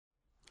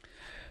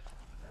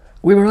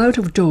We were out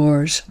of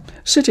doors,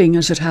 sitting,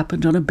 as it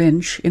happened, on a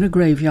bench in a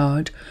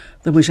graveyard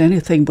that was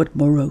anything but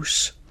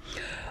morose.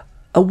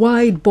 A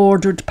wide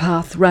bordered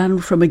path ran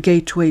from a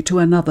gateway to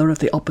another at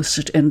the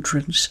opposite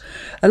entrance,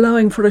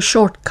 allowing for a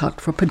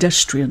shortcut for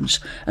pedestrians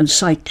and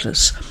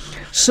cyclists,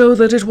 so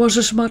that it was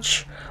as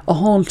much a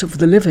haunt of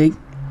the living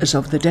as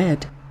of the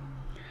dead.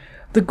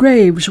 The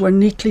graves were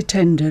neatly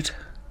tended,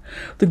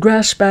 the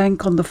grass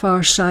bank on the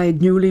far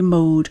side newly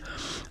mowed,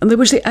 and there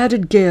was the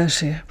added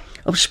gaiety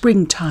of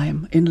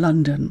springtime in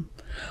London,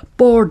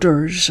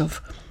 borders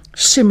of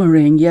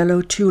simmering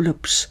yellow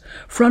tulips,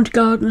 front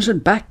gardens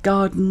and back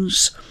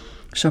gardens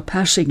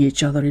surpassing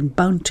each other in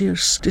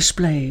bounteous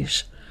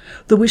displays,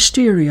 the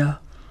wisteria,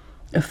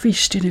 a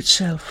feast in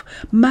itself,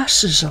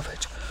 masses of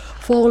it,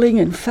 falling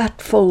in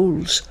fat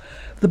folds,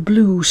 the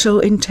blue so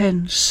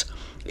intense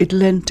it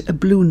lent a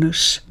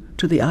blueness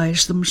to the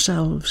eyes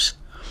themselves.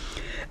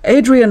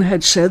 Adrian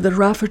had said that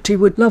Rafferty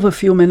would love a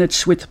few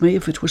minutes with me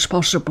if it was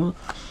possible,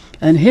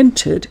 and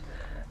hinted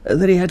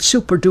that he had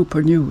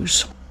super-duper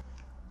news.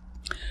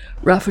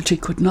 Rafferty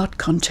could not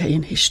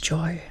contain his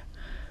joy.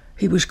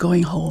 He was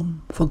going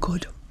home for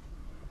good.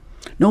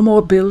 No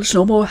more bills,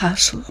 no more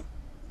hassle.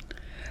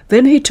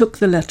 Then he took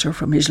the letter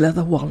from his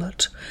leather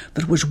wallet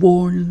that was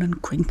worn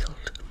and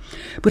crinkled,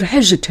 but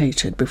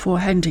hesitated before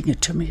handing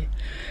it to me,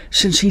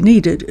 since he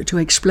needed to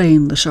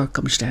explain the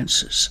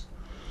circumstances.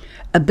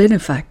 A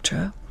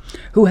benefactor,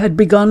 who had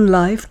begun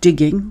life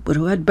digging, but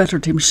who had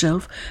bettered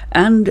himself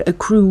and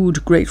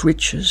accrued great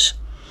riches,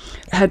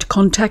 had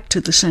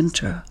contacted the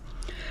centre,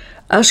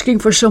 asking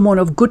for someone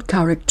of good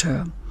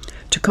character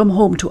to come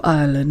home to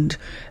Ireland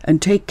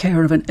and take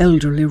care of an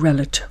elderly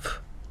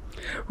relative.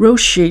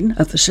 Roisin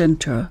at the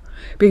centre,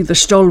 being the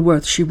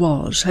stalwart she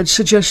was, had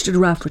suggested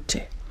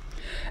Rafferty,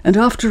 and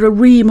after a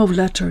ream of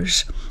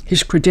letters,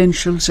 his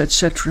credentials,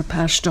 etc.,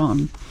 passed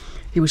on,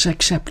 he was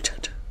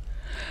accepted.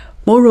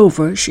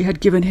 Moreover, she had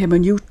given him a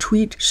new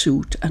tweed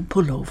suit and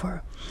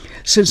pullover,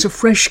 since a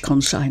fresh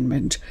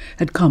consignment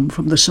had come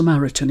from the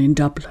Samaritan in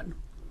Dublin.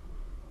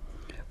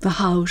 The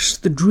house,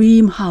 the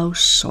dream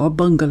house or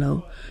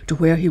bungalow to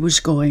where he was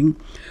going,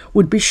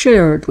 would be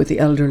shared with the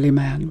elderly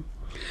man,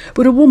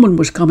 but a woman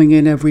was coming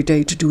in every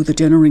day to do the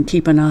dinner and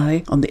keep an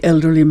eye on the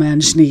elderly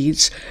man's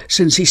needs,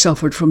 since he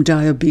suffered from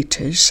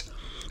diabetes,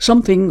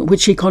 something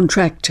which he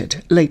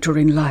contracted later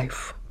in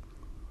life.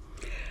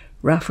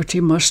 Rafferty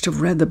must have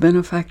read the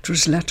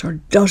benefactor's letter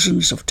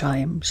dozens of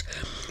times,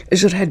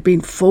 as it had been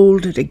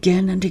folded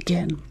again and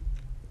again.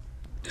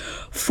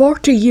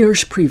 40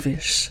 years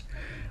previous,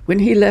 when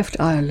he left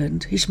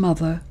Ireland, his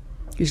mother,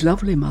 his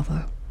lovely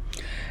mother,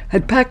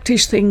 had packed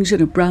his things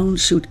in a brown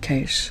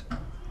suitcase,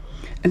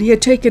 and he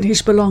had taken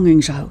his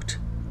belongings out,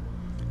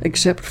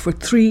 except for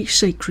 3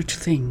 sacred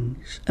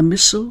things: a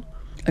missal,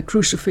 a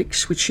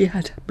crucifix which she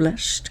had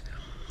blessed,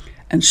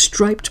 and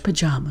striped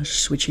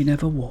pyjamas which he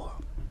never wore,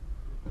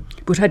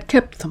 but had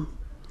kept them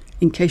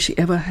in case he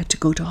ever had to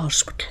go to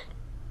hospital.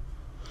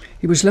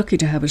 He was lucky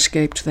to have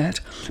escaped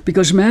that,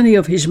 because many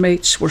of his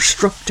mates were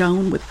struck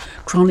down with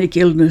chronic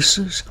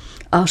illnesses,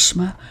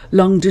 asthma,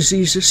 lung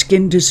diseases,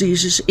 skin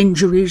diseases,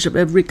 injuries of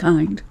every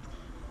kind.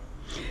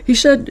 He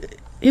said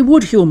he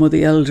would humour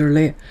the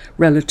elderly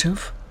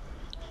relative,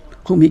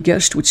 whom he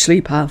guessed would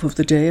sleep half of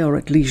the day or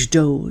at least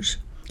doze.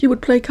 He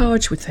would play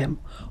cards with him,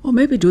 or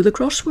maybe do the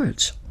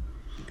crosswords.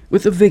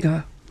 With a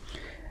vigour,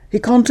 he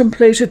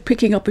contemplated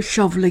picking up a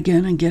shovel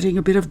again and getting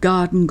a bit of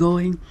garden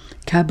going,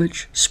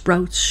 cabbage,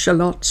 sprouts,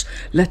 shallots,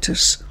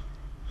 lettuce,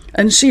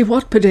 and see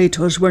what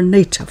potatoes were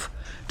native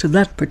to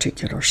that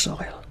particular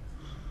soil.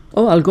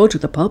 "Oh, I'll go to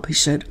the pub," he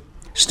said.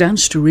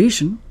 "Stands to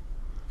reason,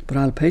 but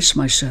I'll pace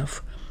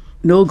myself.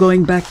 No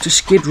going back to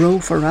Skid Row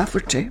for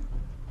Rafferty."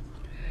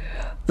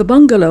 The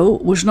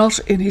bungalow was not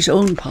in his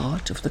own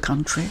part of the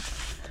country,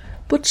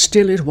 but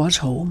still it was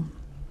home,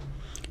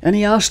 and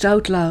he asked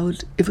out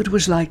loud if it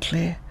was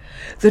likely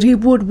that he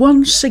would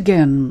once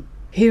again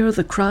hear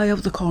the cry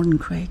of the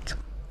corncrake,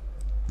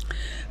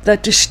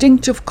 that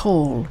distinctive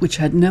call which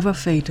had never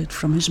faded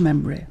from his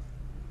memory.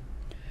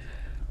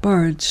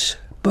 Birds,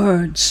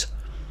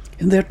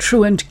 in their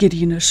truant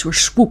giddiness, were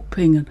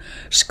swooping and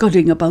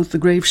scudding about the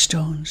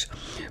gravestones,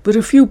 but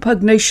a few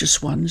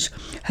pugnacious ones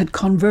had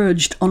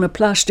converged on a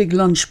plastic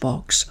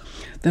lunchbox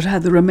that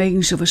had the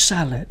remains of a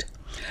salad,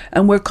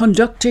 and were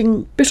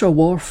conducting bitter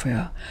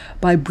warfare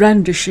by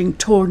brandishing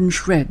torn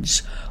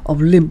shreds of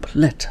limp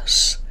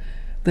lettuce.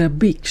 Their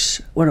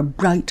beaks were a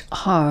bright,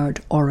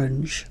 hard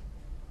orange.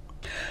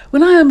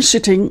 When I am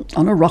sitting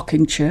on a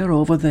rocking chair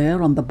over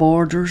there on the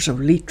borders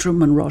of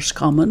Leitrim and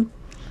Roscommon,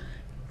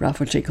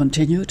 Rafferty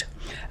continued,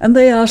 and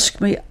they ask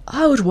me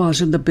how it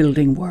was in the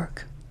building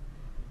work,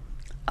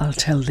 I'll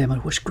tell them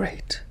it was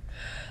great.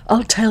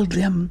 I'll tell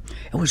them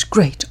it was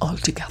great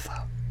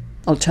altogether.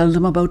 I'll tell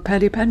them about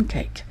Paddy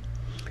Pancake.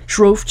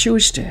 Shrove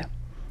Tuesday,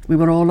 we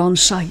were all on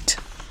site,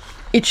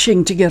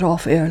 itching to get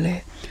off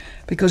early,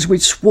 because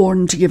we'd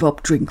sworn to give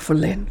up drink for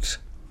Lent.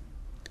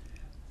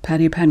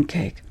 Paddy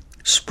Pancake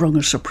sprung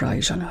a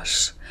surprise on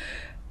us.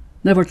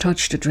 Never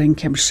touched a drink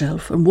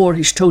himself, and wore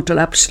his total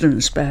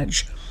abstinence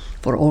badge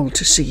for all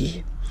to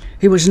see.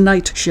 He was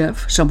night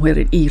chef somewhere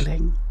in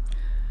Ealing.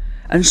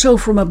 And so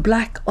from a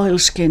black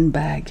oilskin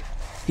bag,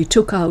 he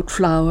took out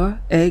flour,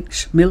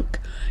 eggs, milk,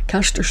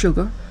 castor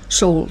sugar,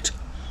 salt,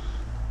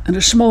 and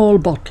a small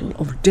bottle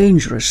of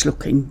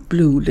dangerous-looking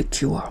blue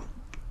liqueur.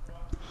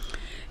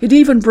 He'd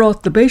even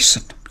brought the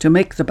basin to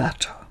make the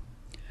batter.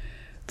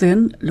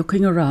 Then,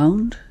 looking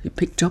around, he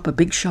picked up a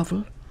big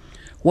shovel,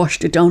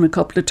 washed it down a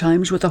couple of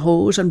times with a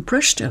hose, and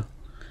presto,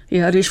 he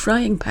had his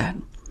frying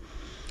pan.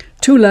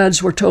 2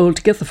 lads were told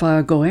to get the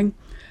fire going.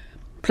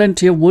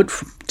 Plenty of wood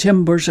from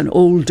timbers and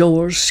old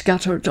doors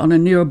scattered on a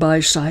nearby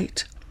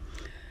site,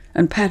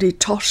 and Paddy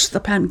tossed the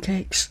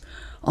pancakes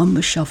on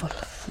the shovel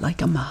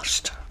like a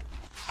master.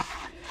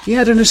 He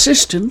had an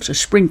assistant to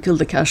sprinkle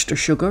the castor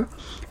sugar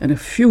and a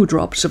few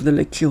drops of the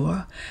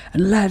liqueur,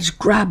 and lads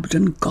grabbed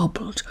and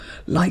gobbled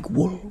like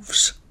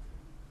wolves.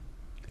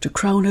 To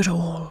crown it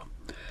all,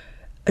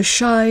 a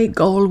shy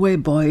Galway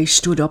boy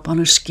stood up on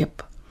a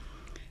skip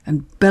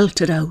and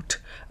belted out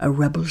a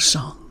rebel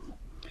song.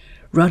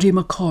 Roddy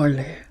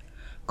McCorley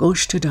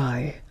goes to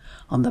die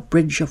on the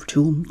Bridge of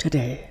Doom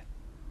today.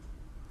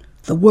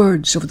 The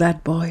words of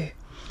that boy,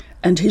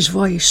 and his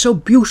voice so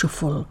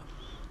beautiful,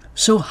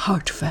 so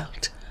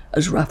heartfelt,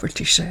 as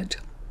Rafferty said.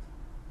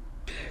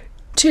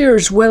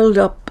 Tears welled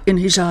up in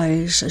his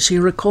eyes as he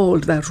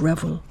recalled that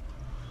revel.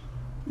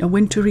 A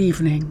winter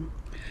evening,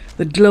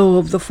 the glow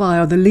of the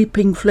fire, the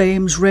leaping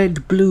flames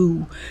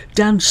red-blue,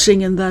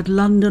 dancing in that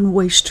London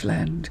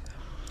wasteland,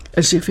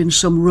 as if in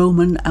some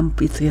Roman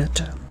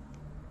amphitheatre.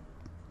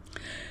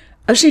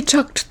 As he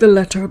tucked the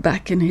letter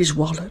back in his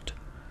wallet,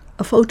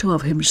 a photo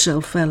of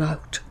himself fell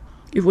out.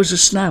 It was a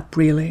snap,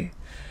 really,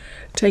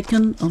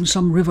 taken on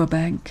some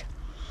riverbank,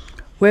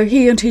 where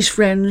he and his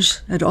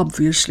friends had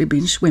obviously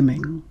been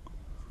swimming.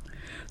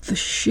 The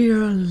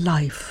sheer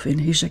life in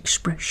his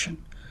expression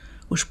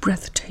was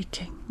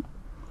breathtaking.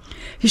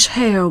 His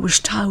hair was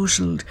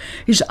tousled,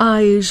 his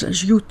eyes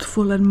as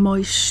youthful and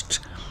moist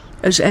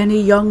as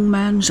any young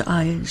man's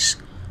eyes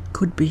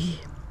could be.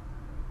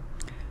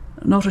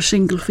 Not a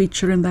single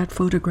feature in that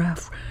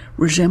photograph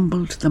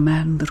resembled the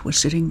man that was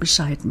sitting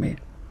beside me.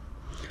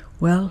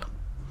 "Well,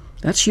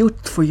 that's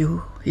youth for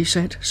you," he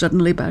said,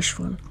 suddenly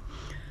bashful.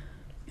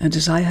 And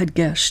as I had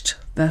guessed,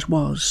 that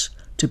was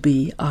to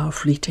be our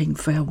fleeting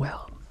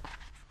farewell.